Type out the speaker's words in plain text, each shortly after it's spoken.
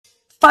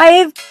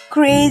5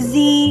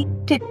 crazy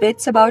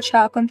tidbits about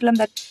Shaakuntalam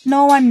that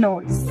no one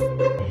knows.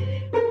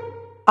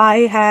 I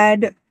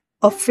had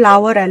a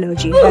flower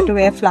allergy. I had to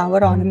wear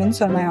flower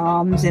ornaments on my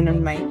arms and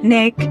on my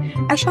neck.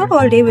 I shot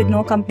all day with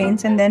no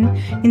complaints, and then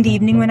in the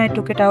evening when I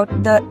took it out,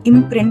 the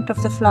imprint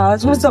of the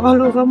flowers was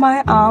all over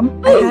my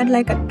arm. I had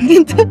like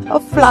a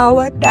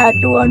flower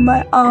tattoo on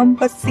my arm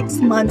for 6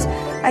 months.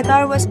 I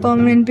thought it was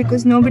permanent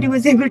because nobody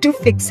was able to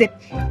fix it.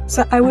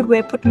 So I would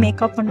put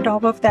makeup on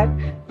top of that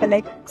for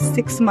like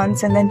 6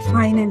 months, and then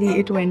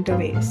finally it went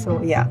away.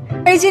 So yeah.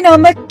 Crazy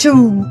number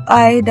 2.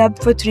 I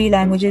dubbed for 3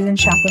 languages in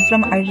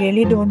Shaakuntalam. I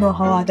really don't know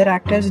how other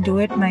actors do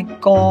it. My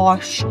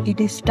gosh, it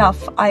is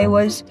tough. I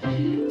was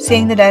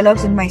saying the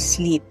dialogues in my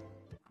sleep.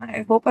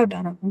 I hope I've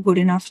done a good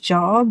enough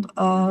job.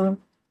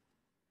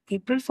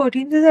 April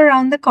 14th is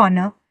around the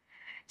corner.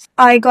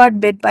 I got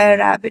bit by a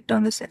rabbit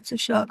on the sets of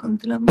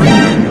Shaakuntalam.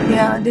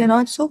 Yeah, they're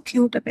not so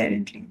cute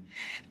apparently.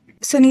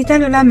 Sunita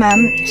Lula ma'am,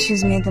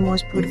 she's made the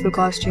most beautiful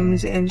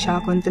costumes in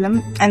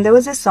Shaakuntalam, and there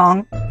was a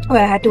song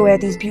where I had to wear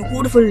these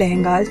beautiful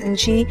lehengas, and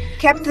she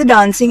kept the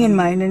dancing in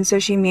mind, and so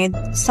she made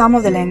some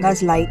of the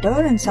lehengas lighter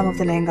and some of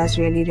the lehengas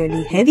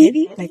really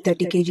heavy, like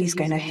 30 kgs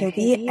kind of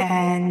heavy,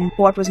 and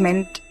what was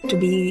meant to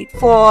be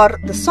for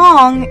the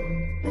song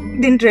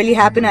didn't really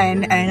happen,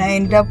 and I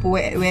ended up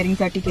wearing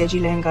 30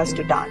 kg lehengas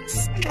to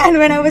dance. And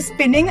when I was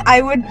spinning,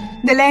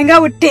 the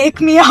lehenga would take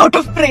me out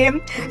of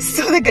frame.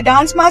 So the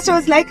dance master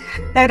was like,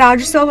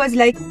 Raju sir was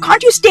like,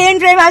 can't you stay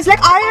in frame? I was like,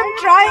 I am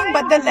trying,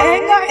 but the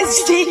lehenga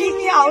is taking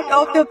me out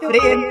of the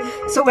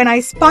frame. So when I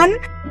spun,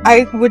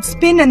 I would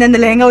spin and then the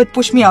lehenga would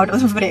push me out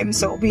of the frame.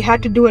 So we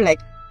had to do like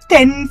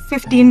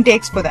 10-15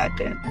 takes for that.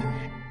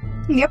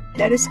 Yep,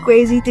 that is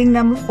crazy thing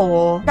number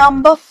 4.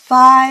 Number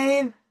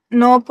 5.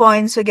 No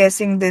points for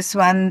guessing this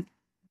one.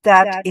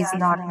 That is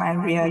not my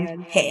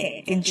real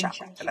hair in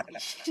Shaakuntalam.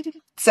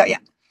 So yeah,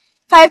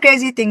 5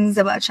 crazy things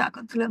about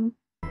Shaakuntalam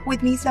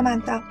with me,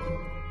 Samantha.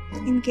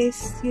 In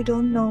case you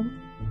don't know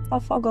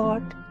or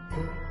forgot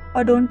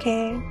or don't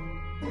care,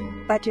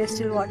 but you're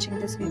still watching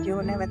this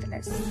video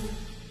nevertheless.